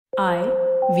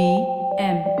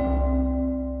IVM.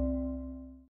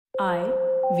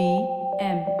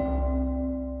 IVM.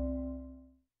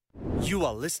 You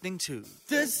are listening to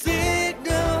The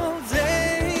Signal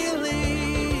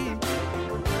Daily.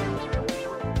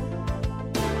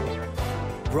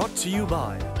 Brought to you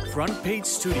by Front Page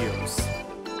Studios.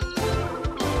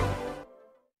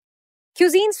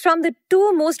 Cuisines from the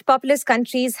two most populous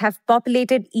countries have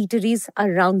populated eateries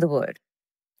around the world.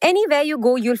 Anywhere you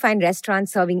go, you'll find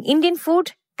restaurants serving Indian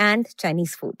food and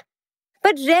Chinese food.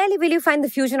 But rarely will you find the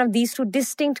fusion of these two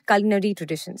distinct culinary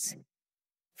traditions.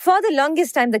 For the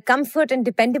longest time, the comfort and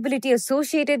dependability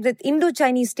associated with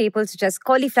Indo-Chinese staples such as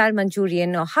cauliflower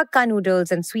Manchurian or Hakka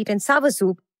noodles and sweet and sour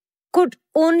soup could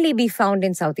only be found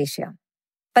in South Asia.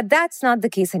 But that's not the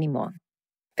case anymore.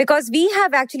 Because we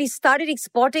have actually started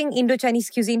exporting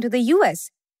Indo-Chinese cuisine to the US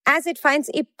as it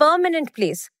finds a permanent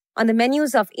place on the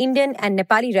menus of Indian and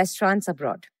Nepali restaurants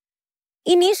abroad.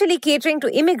 Initially catering to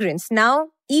immigrants, now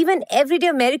even everyday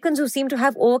Americans who seem to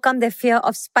have overcome their fear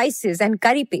of spices and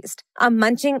curry paste are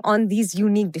munching on these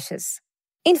unique dishes.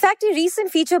 In fact, a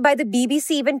recent feature by the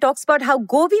BBC even talks about how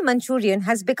gobi Manchurian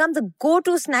has become the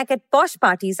go-to snack at posh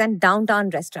parties and downtown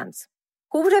restaurants.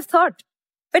 Who would have thought?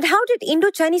 But how did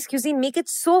Indo-Chinese cuisine make it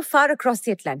so far across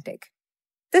the Atlantic?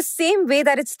 The same way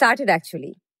that it started,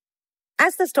 actually.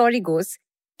 As the story goes,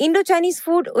 Indo-Chinese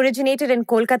food originated in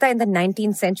Kolkata in the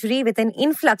 19th century with an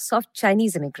influx of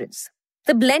Chinese immigrants.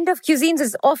 The blend of cuisines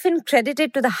is often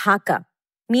credited to the Hakka,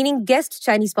 meaning guest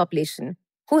Chinese population,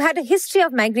 who had a history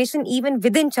of migration even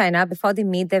within China before they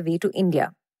made their way to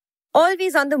India.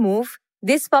 Always on the move,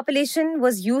 this population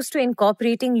was used to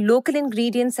incorporating local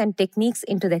ingredients and techniques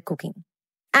into their cooking.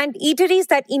 And eateries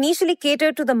that initially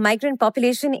catered to the migrant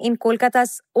population in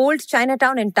Kolkata's old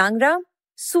Chinatown and Tangra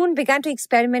soon began to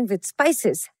experiment with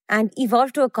spices and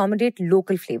evolved to accommodate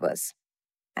local flavors.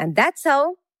 And that's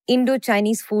how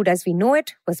Indo-Chinese food as we know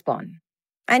it was born.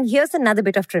 And here's another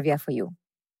bit of trivia for you.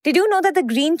 Did you know that the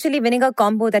green chili vinegar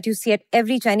combo that you see at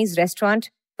every Chinese restaurant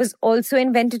was also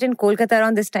invented in Kolkata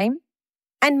around this time?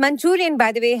 And Manchurian,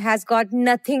 by the way, has got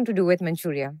nothing to do with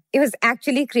Manchuria. It was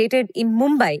actually created in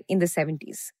Mumbai in the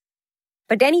 70s.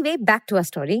 But anyway, back to our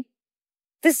story.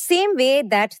 The same way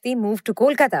that they moved to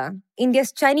Kolkata,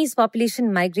 India's Chinese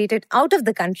population migrated out of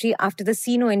the country after the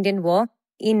Sino-Indian War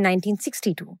in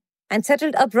 1962 and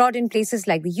settled abroad in places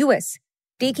like the US,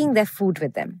 taking their food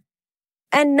with them.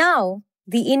 And now,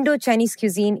 the Indo-Chinese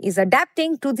cuisine is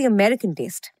adapting to the American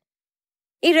taste.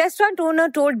 A restaurant owner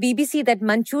told BBC that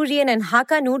Manchurian and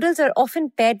Hakka noodles are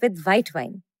often paired with white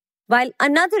wine, while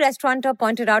another restaurateur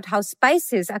pointed out how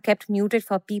spices are kept muted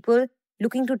for people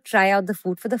looking to try out the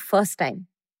food for the first time.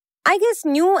 I guess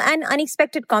new and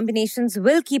unexpected combinations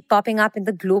will keep popping up in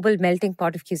the global melting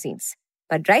pot of cuisines.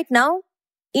 But right now,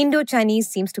 Indo-Chinese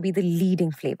seems to be the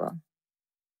leading flavor.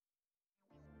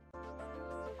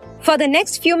 For the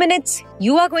next few minutes,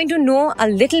 you are going to know a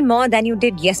little more than you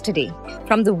did yesterday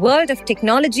from the world of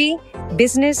technology,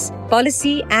 business,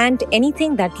 policy, and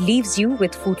anything that leaves you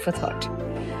with food for thought.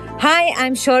 Hi,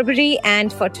 I'm Shorbari,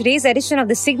 and for today's edition of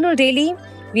The Signal Daily,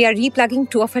 we are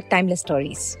replugging two of her timeless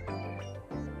stories.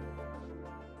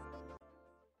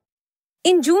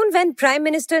 In June, when Prime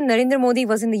Minister Narendra Modi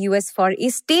was in the US for a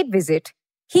state visit,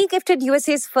 he gifted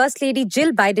USA's First Lady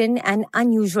Jill Biden an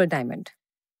unusual diamond.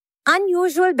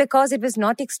 Unusual because it was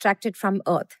not extracted from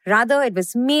earth. Rather, it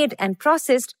was made and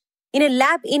processed in a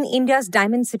lab in India's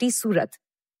diamond city, Surat.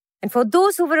 And for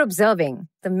those who were observing,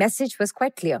 the message was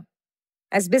quite clear.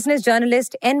 As business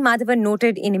journalist N. Madhavan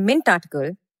noted in a Mint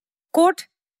article, quote,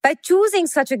 by choosing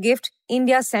such a gift,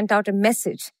 India sent out a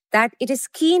message that it is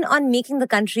keen on making the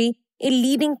country a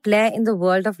leading player in the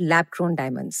world of lab-grown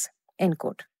diamonds, end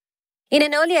quote. In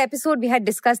an earlier episode, we had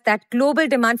discussed that global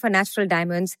demand for natural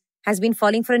diamonds has been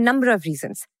falling for a number of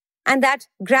reasons, and that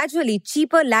gradually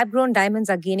cheaper lab-grown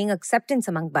diamonds are gaining acceptance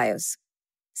among buyers.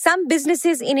 Some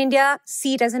businesses in India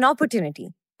see it as an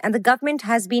opportunity, and the government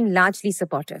has been largely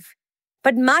supportive.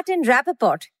 But Martin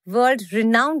Rappaport,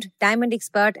 world-renowned diamond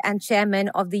expert and chairman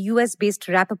of the US-based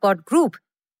Rappaport Group,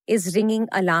 is ringing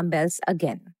alarm bells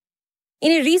again.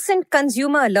 In a recent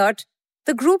consumer alert,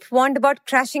 the group warned about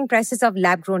crashing prices of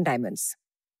lab-grown diamonds.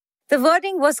 The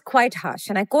wording was quite harsh,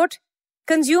 and I quote,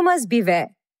 consumers beware.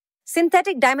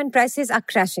 Synthetic diamond prices are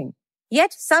crashing,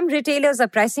 yet some retailers are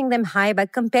pricing them high by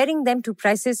comparing them to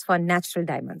prices for natural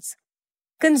diamonds.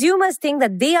 Consumers think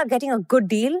that they are getting a good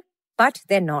deal, but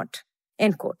they're not,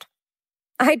 end quote.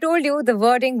 I told you the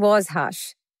wording was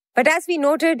harsh. But as we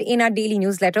noted in our daily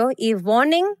newsletter, a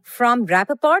warning from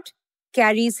Rappaport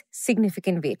carries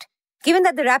significant weight, given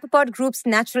that the Rappaport Group's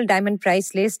natural diamond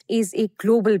price list is a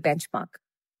global benchmark.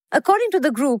 According to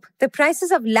the group, the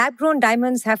prices of lab-grown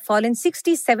diamonds have fallen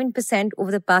 67%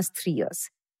 over the past 3 years.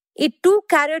 A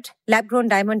 2-carat lab-grown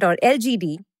diamond or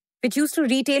LGD, which used to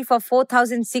retail for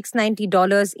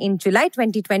 $4,690 in July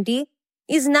 2020,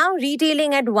 is now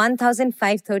retailing at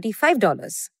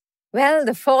 $1,535. Well,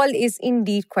 the fall is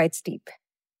indeed quite steep.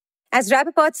 As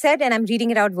Rappaport said, and I'm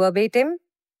reading it out verbatim,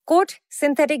 quote,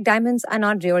 synthetic diamonds are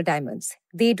not real diamonds.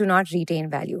 They do not retain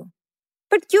value.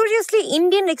 But curiously,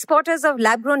 Indian exporters of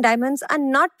lab-grown diamonds are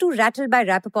not too rattled by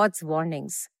Rappaport's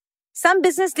warnings. Some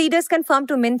business leaders confirmed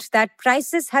to Mint that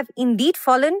prices have indeed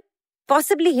fallen,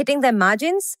 possibly hitting their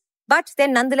margins, but they're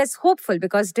nonetheless hopeful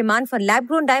because demand for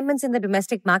lab-grown diamonds in the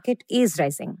domestic market is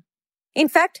rising. In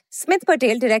fact, Smith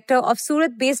Patel, director of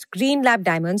Surat-based Green Lab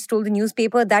Diamonds, told the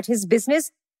newspaper that his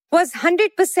business was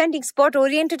 100%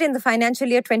 export-oriented in the financial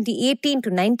year 2018 to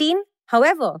 19.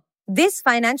 However, this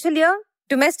financial year,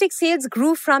 domestic sales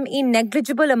grew from a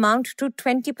negligible amount to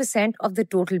 20% of the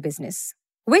total business,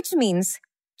 which means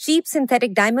cheap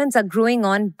synthetic diamonds are growing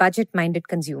on budget-minded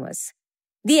consumers.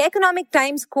 The Economic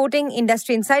Times, quoting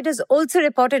industry insiders, also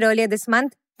reported earlier this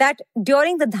month that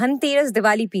during the Dhanteras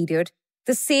Diwali period,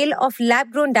 the sale of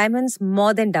lab-grown diamonds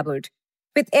more than doubled,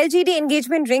 with LGD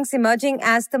engagement rings emerging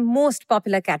as the most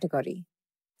popular category.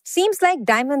 Seems like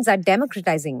diamonds are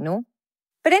democratizing, no?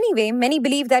 But anyway, many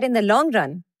believe that in the long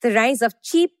run, the rise of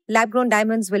cheap lab-grown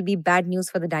diamonds will be bad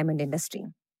news for the diamond industry.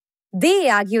 They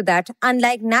argue that,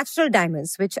 unlike natural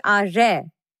diamonds, which are rare,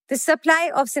 the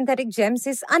supply of synthetic gems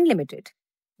is unlimited.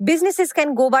 Businesses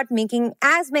can go about making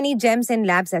as many gems in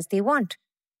labs as they want.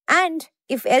 And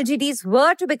if LGDs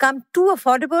were to become too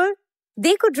affordable,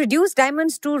 they could reduce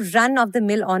diamonds to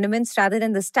run-of-the-mill ornaments rather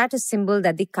than the status symbol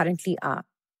that they currently are.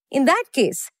 In that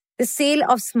case, the sale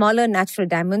of smaller natural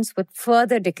diamonds would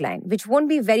further decline, which won't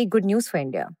be very good news for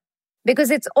India, because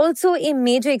it's also a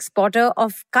major exporter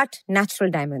of cut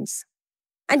natural diamonds.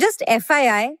 And just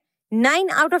FYI, 9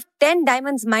 out of 10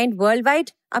 diamonds mined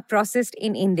worldwide are processed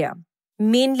in India,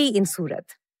 mainly in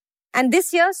Surat. And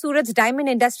this year, Surat's diamond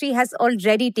industry has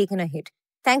already taken a hit,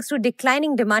 thanks to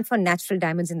declining demand for natural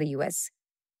diamonds in the US.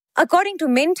 According to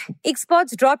Mint,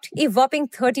 exports dropped a whopping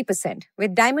 30%,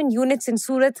 with diamond units in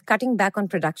Surat cutting back on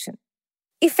production.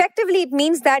 Effectively, it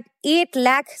means that 8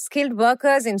 lakh skilled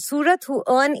workers in Surat who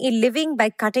earn a living by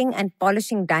cutting and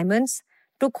polishing diamonds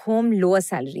took home lower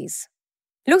salaries.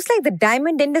 Looks like the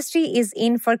diamond industry is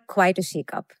in for quite a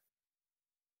shakeup.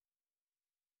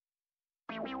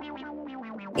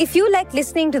 If you like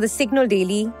listening to The Signal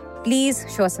Daily, please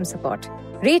show us some support.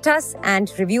 Rate us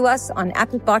and review us on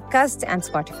Apple Podcasts and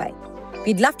Spotify.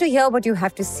 We'd love to hear what you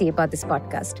have to say about this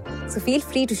podcast. So feel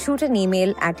free to shoot an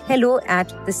email at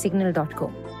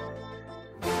hello@thesignal.co.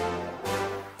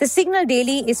 The Signal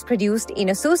Daily is produced in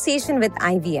association with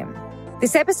IVM.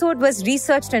 This episode was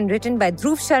researched and written by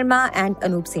Dhruv Sharma and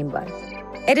Anup Semwar.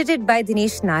 Edited by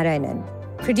Dinesh Narayanan.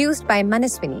 Produced by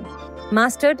Manaswini.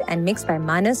 Mastered and mixed by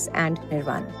Manas and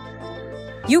Nirvan.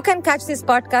 You can catch this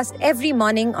podcast every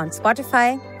morning on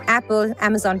Spotify, Apple,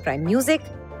 Amazon Prime Music,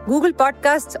 Google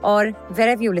Podcasts, or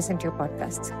wherever you listen to your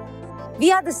podcasts.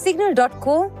 We are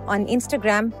thesignal.co on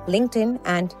Instagram, LinkedIn,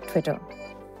 and Twitter.